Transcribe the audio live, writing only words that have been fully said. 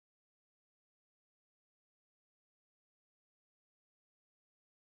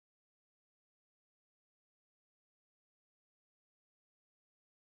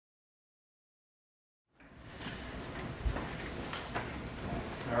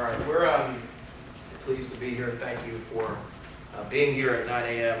All right, we're pleased to be here. Thank you for being here at 9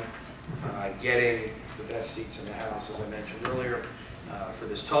 a.m., getting the best seats in the house, as I mentioned earlier, for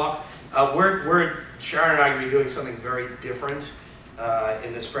this talk. Sharon and I are going to be doing something very different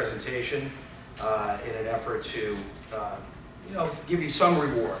in this presentation in an effort to give you some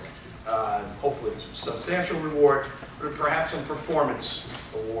reward, hopefully some substantial reward, but perhaps some performance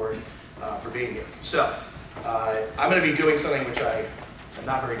award for being here. So I'm going to be doing something which I'm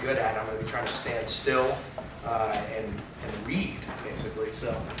not very good at. I'm going to be trying to stand still and read, basically.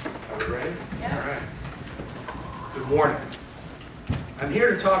 So are we ready? Yeah. All right. Good morning. I'm here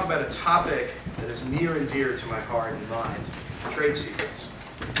to talk about a topic that is near and dear to my heart and mind, trade secrets.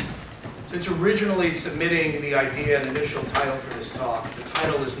 Since originally submitting the idea and initial title for this talk, the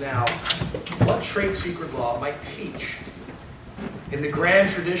title is now, What Trade Secret Law Might Teach. In the grand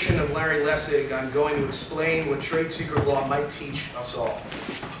tradition of Larry Lessig, I'm going to explain what trade secret law might teach us all.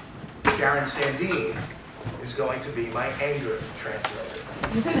 Sharon Sandeen is going to be my anger translator.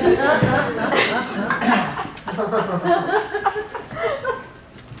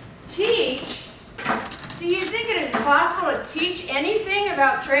 Teach? Do you think it is possible to teach anything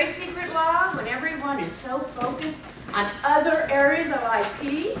about trade secret law when everyone is so focused on other areas of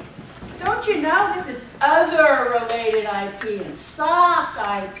IP? Don't you know this is other related IP and soft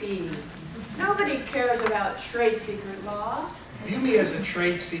IP? Nobody cares about trade secret law. View me as a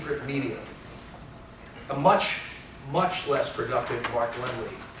trade secret medium, a much, much less productive Mark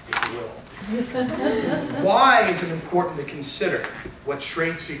Lemley, if you will. Why is it important to consider what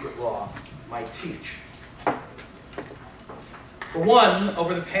trade secret law might teach? For one,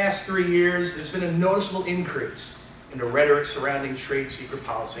 over the past 3 years, there's been a noticeable increase in the rhetoric surrounding trade secret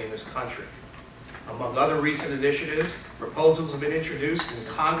policy in this country. Among other recent initiatives, proposals have been introduced in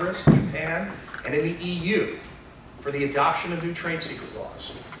Congress, Japan, and in the EU for the adoption of new trade secret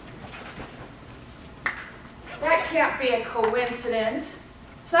laws. That can't be a coincidence.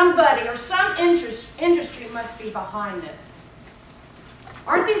 Somebody or some industry must be behind this.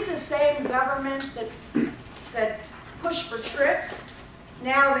 Aren't these the same governments that push for TRIPS?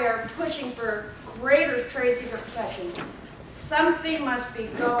 Now they're pushing for greater trade secret protection. Something must be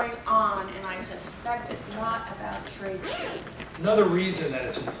going on, and I suspect it's not about trade secrets. Another reason that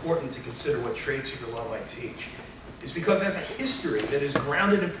it's important to consider what trade secret law might teach is because it has a history that is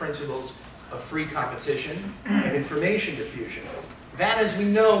grounded in principles of free competition and information diffusion that, as we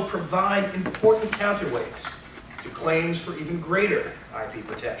know, provide important counterweights to claims for even greater IP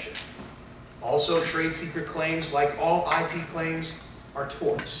protection. Also, trade secret claims, like all IP claims, are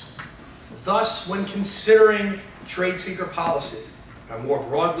torts. Thus, when considering trade secret policy, and more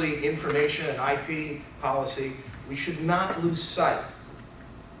broadly information and IP policy, we should not lose sight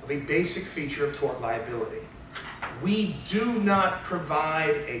of a basic feature of tort liability. We do not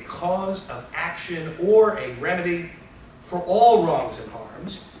provide a cause of action or a remedy for all wrongs and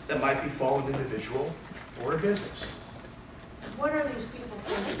harms that might befall an individual or a business. What are these people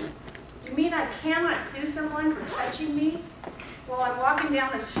thinking? You mean I cannot sue someone for touching me while I'm walking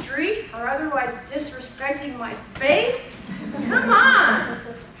down the street or otherwise disrespecting my space? Come on!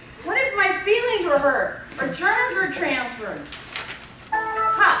 What if my feelings were hurt or germs were transferred?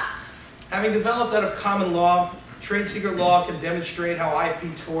 Tough. Having developed out of common law, trade secret law can demonstrate how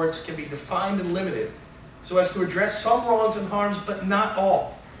IP torts can be defined and limited so as to address some wrongs and harms, but not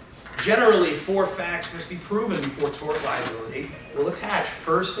all. Generally, 4 facts must be proven before tort liability will attach.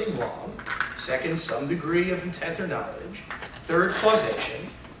 First, a wrong. Second, some degree of intent or knowledge. Third, causation.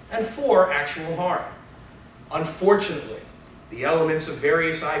 And 4, actual harm. Unfortunately, the elements of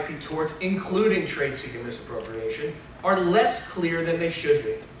various IP torts, including trade secret misappropriation, are less clear than they should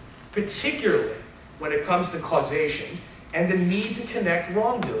be, particularly when it comes to causation and the need to connect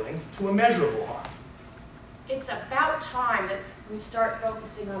wrongdoing to a measurable harm. It's about time that we start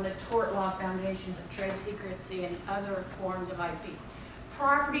focusing on the tort law foundations of trade secrecy and other forms of IP.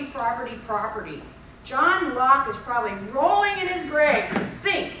 Property, property, property. John Locke is probably rolling in his grave to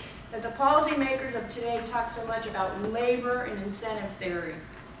think that the policymakers of today talk so much about labor and incentive theory.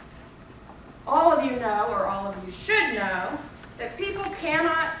 All of you know, or all of you should know, that people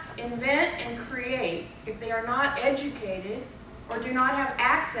cannot invent and create if they are not educated or do not have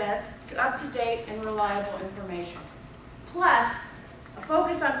access to up-to-date and reliable information. Plus, a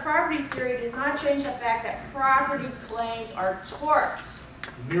focus on property theory does not change the fact that property claims are torts.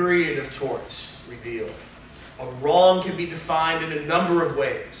 Myriad of torts revealed. A wrong can be defined in a number of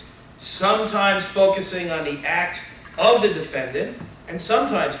ways, sometimes focusing on the act of the defendant and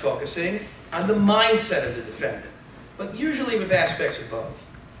sometimes focusing on the mindset of the defendant, but usually with aspects of both.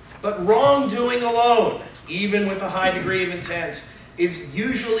 But wrongdoing alone, even with a high degree of intent, is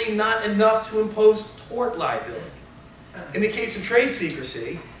usually not enough to impose tort liability. In the case of trade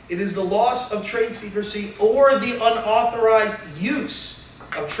secrecy, it is the loss of trade secrecy or the unauthorized use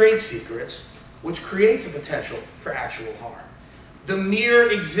of trade secrets which creates a potential for actual harm. The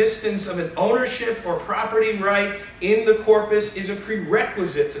mere existence of an ownership or property right in the corpus is a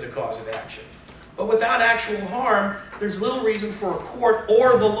prerequisite to the cause of action. But without actual harm, there's little reason for a court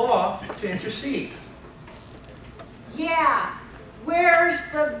or the law to intercede. Yeah, where's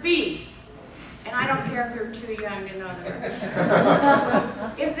the beef? And I don't care if you're too young to know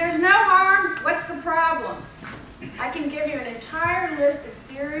that. If there's no harm, what's the problem? I can give you an entire list of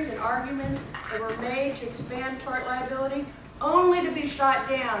theories and arguments that were made to expand tort liability, only to be shot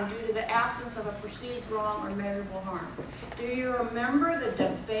down due to the absence of a perceived wrong or measurable harm. Do you remember the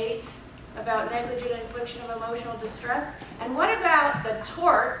debates about negligent infliction of emotional distress? And what about the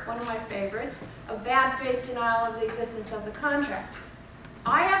tort, one of my favorites, of bad faith denial of the existence of the contract?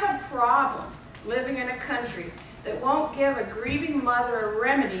 I have a problem living in a country that won't give a grieving mother a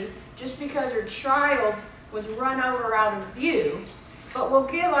remedy just because her child was run over out of view, but will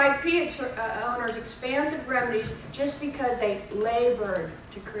give IP owners expansive remedies just because they labored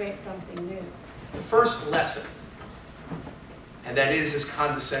to create something new. The first lesson, and that is as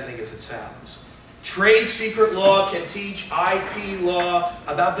condescending as it sounds, trade secret law can teach IP law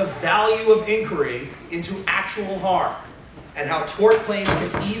about the value of inquiry into actual harm and how tort claims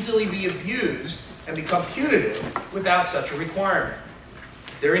can easily be abused and become punitive without such a requirement.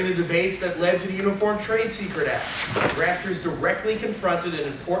 During the debates that led to the Uniform Trade Secret Act, drafters directly confronted an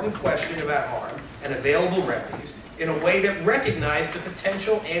important question about harm and available remedies in a way that recognized the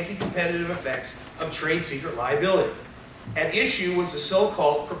potential anti-competitive effects of trade secret liability. At issue was the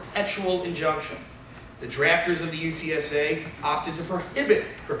so-called perpetual injunction. The drafters of the UTSA opted to prohibit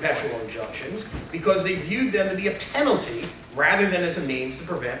perpetual injunctions because they viewed them to be a penalty rather than as a means to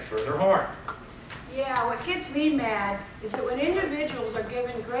prevent further harm. Yeah, what gets me mad is that when individuals are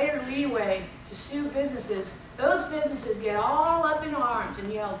given greater leeway to sue businesses, those businesses get all up in arms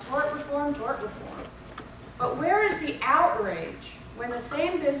and yell, tort reform, tort reform. But where is the outrage when the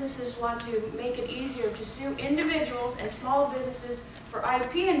same businesses want to make it easier to sue individuals and small businesses for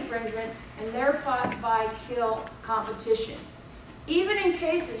IP infringement and thereby kill competition? Even in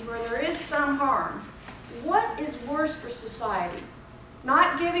cases where there is some harm, what is worse for society?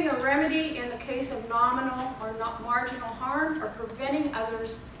 Not giving a remedy in the case of nominal or marginal harm, or preventing others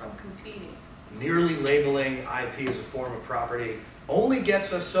from competing? Merely labeling IP as a form of property only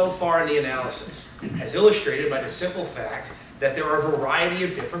gets us so far in the analysis, as illustrated by the simple fact that there are a variety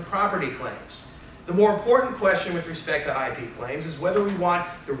of different property claims. The more important question with respect to IP claims is whether we want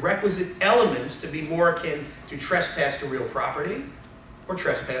the requisite elements to be more akin to trespass to real property or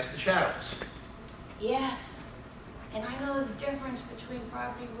trespass to chattels. Yes. And I know the difference between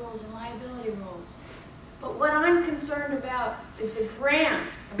property rules and liability rules. But what I'm concerned about is the grant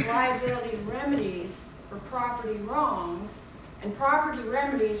of liability remedies for property wrongs and property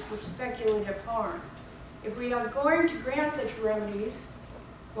remedies for speculative harm. If we are going to grant such remedies,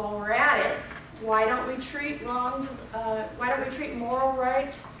 while we're at it, why don't we treat moral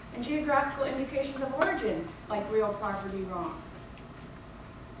rights and geographical indications of origin like real property wrongs?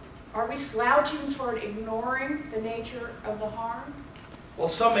 Are we slouching toward ignoring the nature of the harm? Well,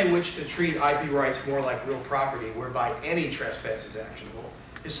 some may wish to treat IP rights more like real property, whereby any trespass is actionable.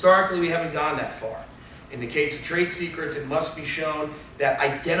 Historically, we haven't gone that far. In the case of trade secrets, it must be shown that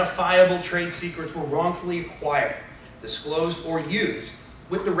identifiable trade secrets were wrongfully acquired, disclosed, or used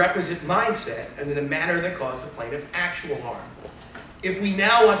with the requisite mindset and in a manner that caused the plaintiff actual harm. If we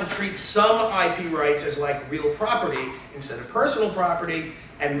now want to treat some IP rights as like real property instead of personal property,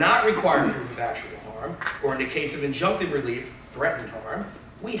 and not require proof of actual harm, or in the case of injunctive relief, threatened harm,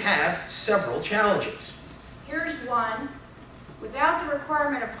 we have several challenges. Here's one. Without the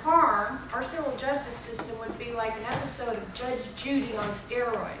requirement of harm, our civil justice system would be like an episode of Judge Judy on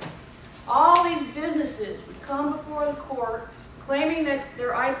steroids. All these businesses would come before the court claiming that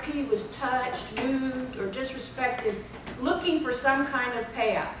their IP was touched, moved, or disrespected, looking for some kind of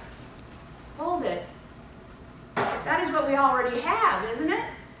payoff. Hold it. That is what we already have, isn't it?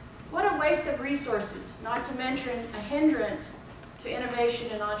 What a waste of resources, not to mention a hindrance to innovation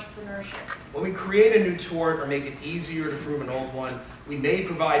and entrepreneurship. When we create a new tort or make it easier to prove an old one, we may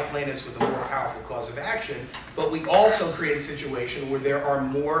provide plaintiffs with a more powerful cause of action, but we also create a situation where there are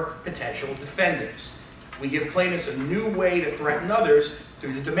more potential defendants. We give plaintiffs a new way to threaten others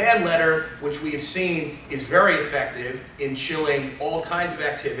through the demand letter, which we have seen is very effective in chilling all kinds of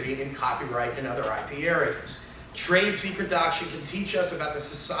activity in copyright and other IP areas. Trade secret doctrine can teach us about the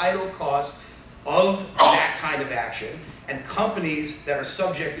societal costs of that kind of action and companies that are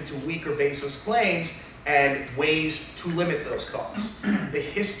subjected to weak or baseless claims and ways to limit those costs. The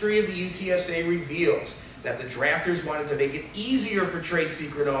history of the UTSA reveals that the drafters wanted to make it easier for trade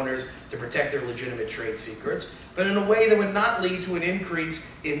secret owners to protect their legitimate trade secrets, but in a way that would not lead to an increase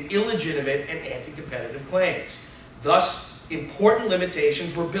in illegitimate and anti-competitive claims. Thus, important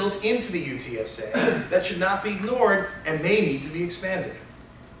limitations were built into the UTSA that should not be ignored and may need to be expanded.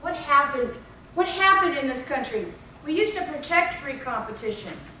 What happened? What happened in this country? We used to protect free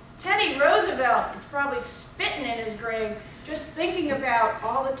competition. Teddy Roosevelt is probably spitting in his grave just thinking about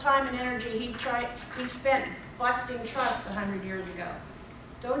all the time and energy he spent busting trusts 100 years ago.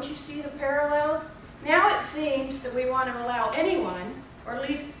 Don't you see the parallels? Now it seems that we want to allow anyone, or at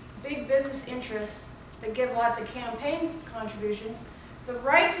least big business interests that give lots of campaign contributions, the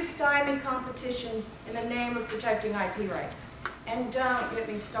right to stymie competition in the name of protecting IP rights. And don't get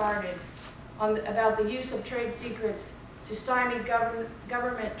me started about the use of trade secrets to stymie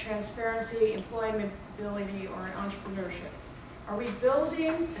government transparency, employability, or entrepreneurship. Are we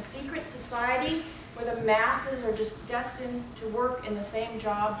building a secret society where the masses are just destined to work in the same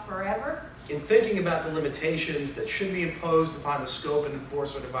job forever? In thinking about the limitations that should be imposed upon the scope and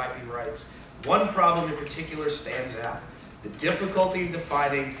enforcement of IP rights, one problem in particular stands out: the difficulty of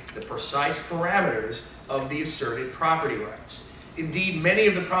defining the precise parameters of the asserted property rights. Indeed, many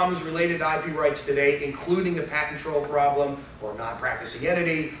of the problems related to IP rights today, including the patent troll problem, or non-practicing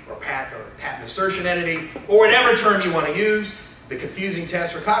entity, or patent assertion entity, or whatever term you want to use, the confusing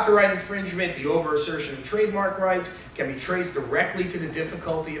test for copyright infringement, the over-assertion of trademark rights, can be traced directly to the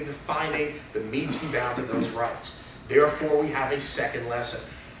difficulty of defining the means and bounds of those rights. Therefore, we have a second lesson.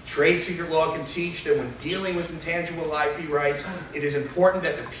 Trade secret law can teach that when dealing with intangible IP rights, it is important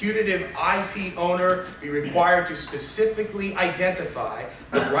that the putative IP owner be required to specifically identify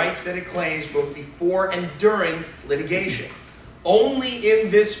the rights that it claims both before and during litigation. Only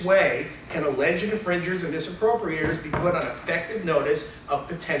in this way can alleged infringers and misappropriators be put on effective notice of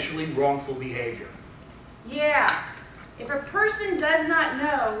potentially wrongful behavior. Yeah, if a person does not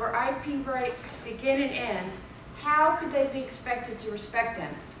know where IP rights begin and end, how could they be expected to respect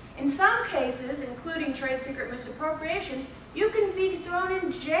them? In some cases, including trade secret misappropriation, you can be thrown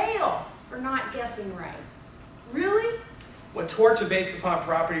in jail for not guessing right. Really? When torts are based upon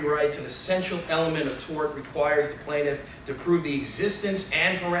property rights, an essential element of tort requires the plaintiff to prove the existence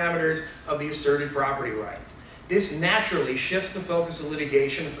and parameters of the asserted property right. This naturally shifts the focus of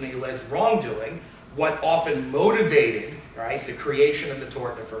litigation from the alleged wrongdoing, what often motivated, right, the creation of the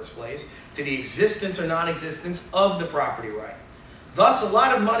tort in the first place, to the existence or non-existence of the property right. Thus, a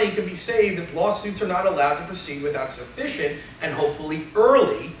lot of money can be saved if lawsuits are not allowed to proceed without sufficient and hopefully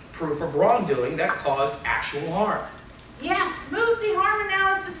early proof of wrongdoing that caused actual harm. Yes, move the harm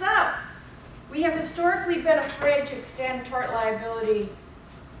analysis up. We have historically been afraid to extend tort liability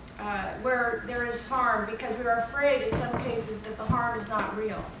where there is harm because we are afraid in some cases that the harm is not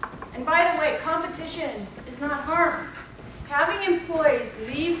real. And by the way, competition is not harm. Having employees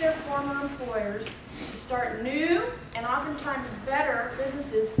leave their former employers to start new and oftentimes better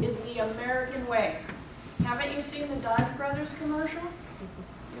businesses is the American way. Haven't you seen the Dodge Brothers commercial?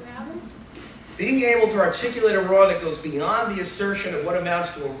 You haven't? Being able to articulate a law that goes beyond the assertion of what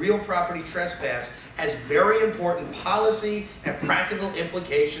amounts to a real property trespass has very important policy and practical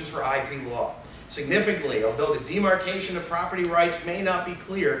implications for IP law. Significantly, although the demarcation of property rights may not be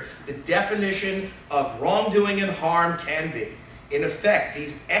clear, the definition of wrongdoing and harm can be. In effect,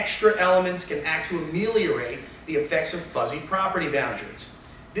 these extra elements can act to ameliorate the effects of fuzzy property boundaries.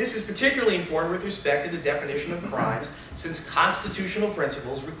 This is particularly important with respect to the definition of crimes, since constitutional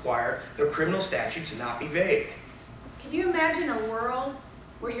principles require the criminal statutes not be vague. Can you imagine a world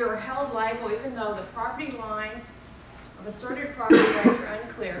where you're held liable even though the property lines of asserted property rights are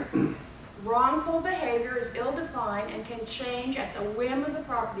unclear? Wrongful behavior is ill-defined and can change at the whim of the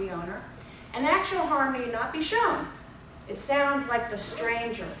property owner, and actual harm need not be shown. It sounds like The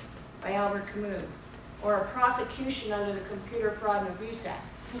Stranger by Albert Camus, or a prosecution under the Computer Fraud and Abuse Act.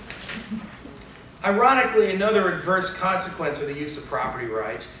 Ironically, another adverse consequence of the use of property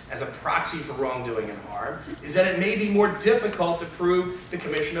rights as a proxy for wrongdoing and harm is that it may be more difficult to prove the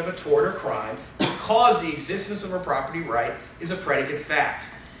commission of a tort or crime because the existence of a property right is a predicate fact.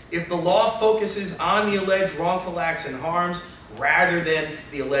 If the law focuses on the alleged wrongful acts and harms rather than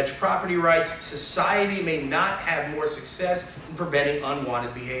the alleged property rights, society may not have more success in preventing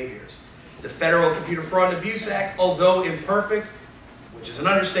unwanted behaviors. The Federal Computer Fraud and Abuse Act, although imperfect, which is an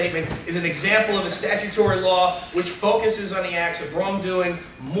understatement, is an example of a statutory law which focuses on the acts of wrongdoing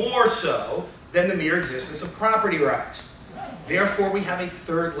more so than the mere existence of property rights. Therefore, we have a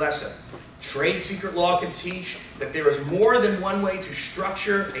third lesson. Trade secret law can teach that there is more than one way to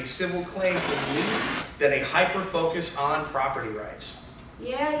structure a civil claim to relief than a hyper-focus on property rights.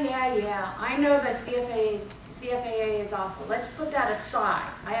 Yeah. I know that CFAA is awful. Let's put that aside.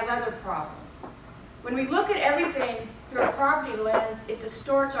 I have other problems. When we look at everything through a property lens, it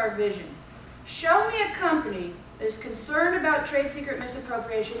distorts our vision. Show me a company that is concerned about trade secret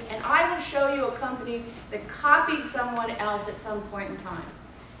misappropriation, and I will show you a company that copied someone else at some point in time.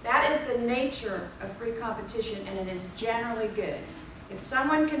 That is the nature of free competition, and it is generally good. If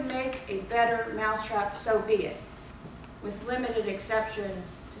someone can make a better mousetrap, so be it, with limited exceptions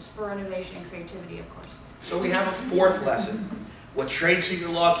to spur innovation and creativity, of course. So we have a fourth lesson. What trade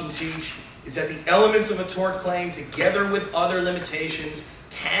secret law can teach is that the elements of a tort claim, together with other limitations,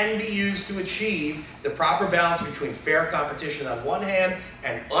 can be used to achieve the proper balance between fair competition on one hand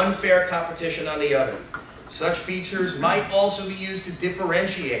and unfair competition on the other. Such features might also be used to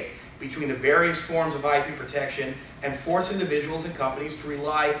differentiate between the various forms of IP protection and force individuals and companies to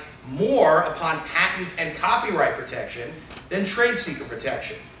rely more upon patent and copyright protection than trade secret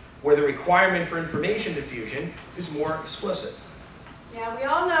protection, where the requirement for information diffusion is more explicit. Yeah, we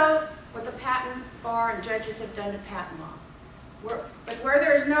all know what the patent bar and judges have done to patent law. But where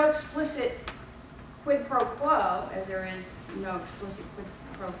there is no explicit quid pro quo, as there is no explicit quid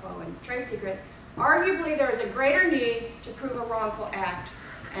pro quo in trade secret, arguably there is a greater need to prove a wrongful act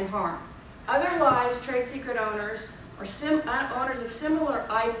and harm. Otherwise, trade secret owners or owners of similar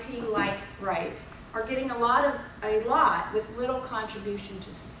IP-like rights are getting a lot with little contribution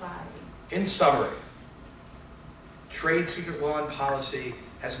to society. In summary, trade secret law and policy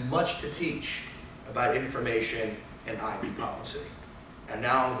has much to teach about information and IP policy. And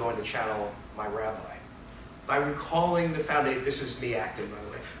now I'm going to channel my rabbi. By recalling the foundation, this is me acting, by the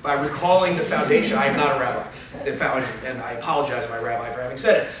way. By recalling the foundation, I am not a rabbi, and I apologize to my rabbi for having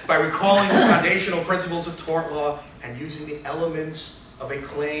said it. By recalling the foundational principles of tort law and using the elements of a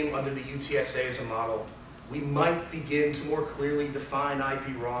claim under the UTSA as a model, we might begin to more clearly define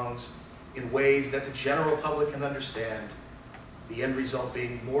IP wrongs in ways that the general public can understand, the end result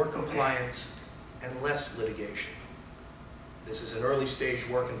being more compliance and less litigation. This is an early stage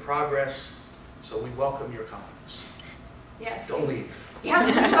work in progress, so we welcome your comments. Yes. Don't leave. Yes,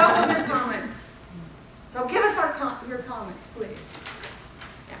 we welcome your comments. So give us your comments, please.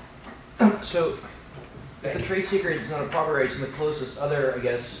 Yeah. So, if the trade secret is not a proper right, it's the closest other, I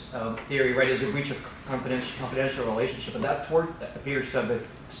guess, theory, right, is a breach of confidential relationship, and that tort appears to have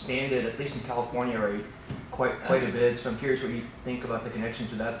expanded, at least in California, right, quite a bit. So I'm curious what you think about the connection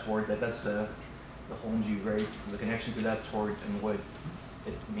to that tort. That's the holds you, right, the connection to that tort and what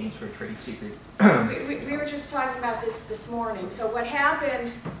it means for a trade secret. We were just talking about this morning. So what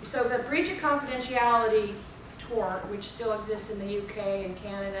happened, so the breach of confidentiality tort, which still exists in the UK and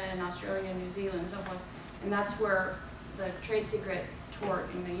Canada and Australia and New Zealand and so forth, and that's where the trade secret tort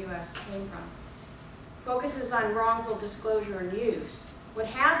in the US came from, focuses on wrongful disclosure and use. What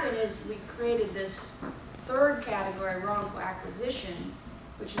happened is we created this third category, wrongful acquisition,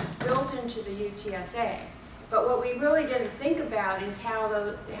 which is built into the UTSA. But what we really didn't think about is how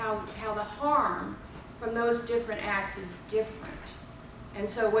the harm from those different acts is different. And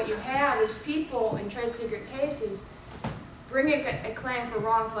so what you have is people in trade secret cases bringing a claim for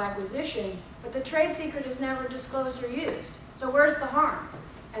wrongful acquisition, but the trade secret is never disclosed or used. So where's the harm?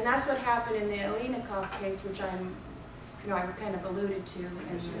 And that's what happened in the Elon case, which I kind of alluded to.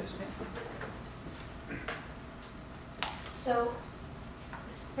 So,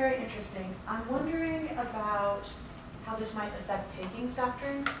 it's very interesting. I'm wondering about how this might affect takings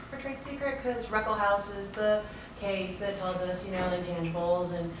doctrine for trade secret, because Ruckelhaus is the case that tells us,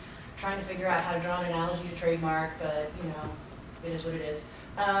 intangibles and trying to figure out how to draw an analogy to trademark, but, it is what it is.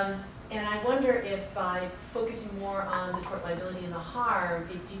 And I wonder if by focusing more on the tort liability and the harm,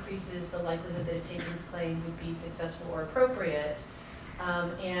 it decreases the likelihood that a takings claim would be successful or appropriate,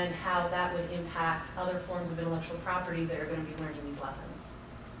 and how that would impact other forms of intellectual property that are going to be learning these lessons.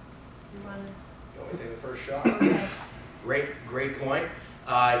 You want me to take the first shot? Okay. Great point.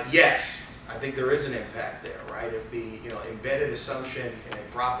 Yes, I think there is an impact there, right? If the embedded assumption in a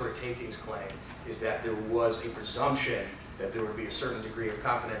proper takings claim is that there was a presumption that there would be a certain degree of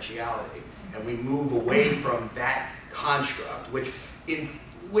confidentiality, and we move away from that construct, which in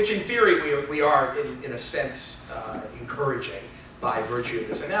theory we are in a sense encouraging by virtue of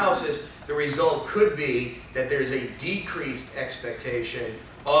this analysis, the result could be that there's a decreased expectation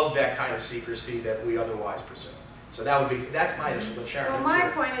of that kind of secrecy that we otherwise presume. So that's my initial, but Sharon. Well, my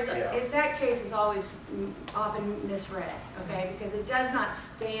point is that case is always often misread, okay? Because it does not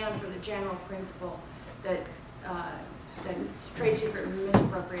stand for the general principle that trade secret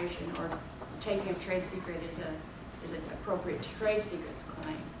misappropriation or taking of trade secret is an appropriate trade secrets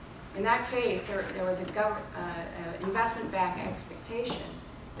claim. In that case, there was a investment-backed expectation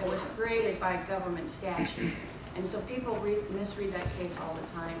that was created by government statute. And so people misread that case all the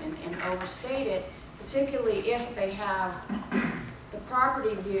time and overstate it, particularly if they have the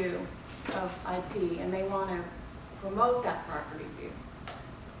property view of IP and they want to promote that property view.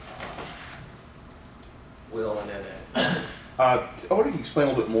 Will and then Ed. I wonder if you explain a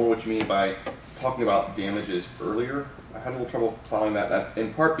little bit more what you mean by talking about damages earlier. I had a little trouble following that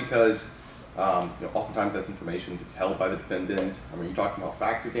in part because oftentimes that's information that's held by the defendant. I mean, you're talking about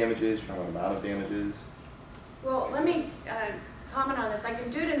factor damages, you're talking about amount of damages. Well, let me comment on this. I can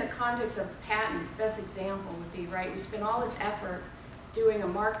do it in the context of patent. Best example would be, right, we spend all this effort doing a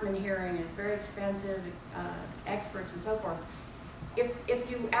Markman hearing, and it's very expensive, experts and so forth. If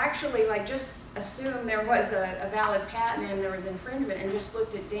you actually just assume there was a valid patent and there was infringement and just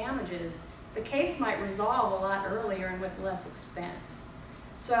looked at damages, the case might resolve a lot earlier and with less expense.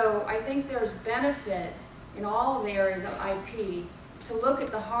 So I think there's benefit in all of the areas of IP to look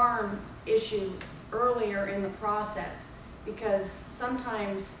at the harm issue earlier in the process, because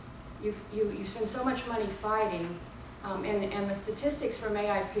sometimes you spend so much money fighting, and the statistics from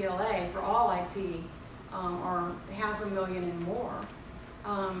AIPLA for all IP are 500,000 and more,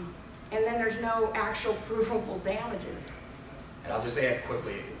 and then there's no actual provable damages. And I'll just add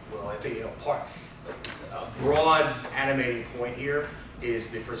quickly, well, I think a broad animating point here is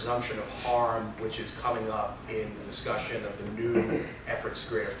the presumption of harm, which is coming up in the discussion of the new efforts to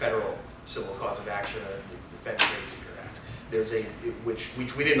create a federal civil cause of action under the Defense Trade Secret Act. There's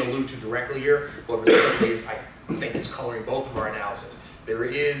which we didn't allude to directly here, but really is, I think, is coloring both of our analysis. There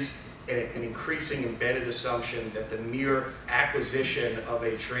is an increasing embedded assumption that the mere acquisition of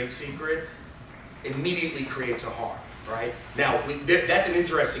a trade secret immediately creates a harm. Right? Now, that's an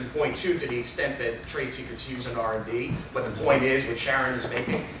interesting point, too, to the extent that trade secrets use in R&D. But the point is, what Sharon is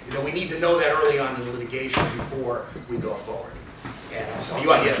making, is that we need to know that early on in the litigation before we go forward. Yeah, so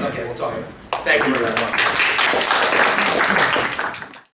okay, we'll talk. Thank you very much.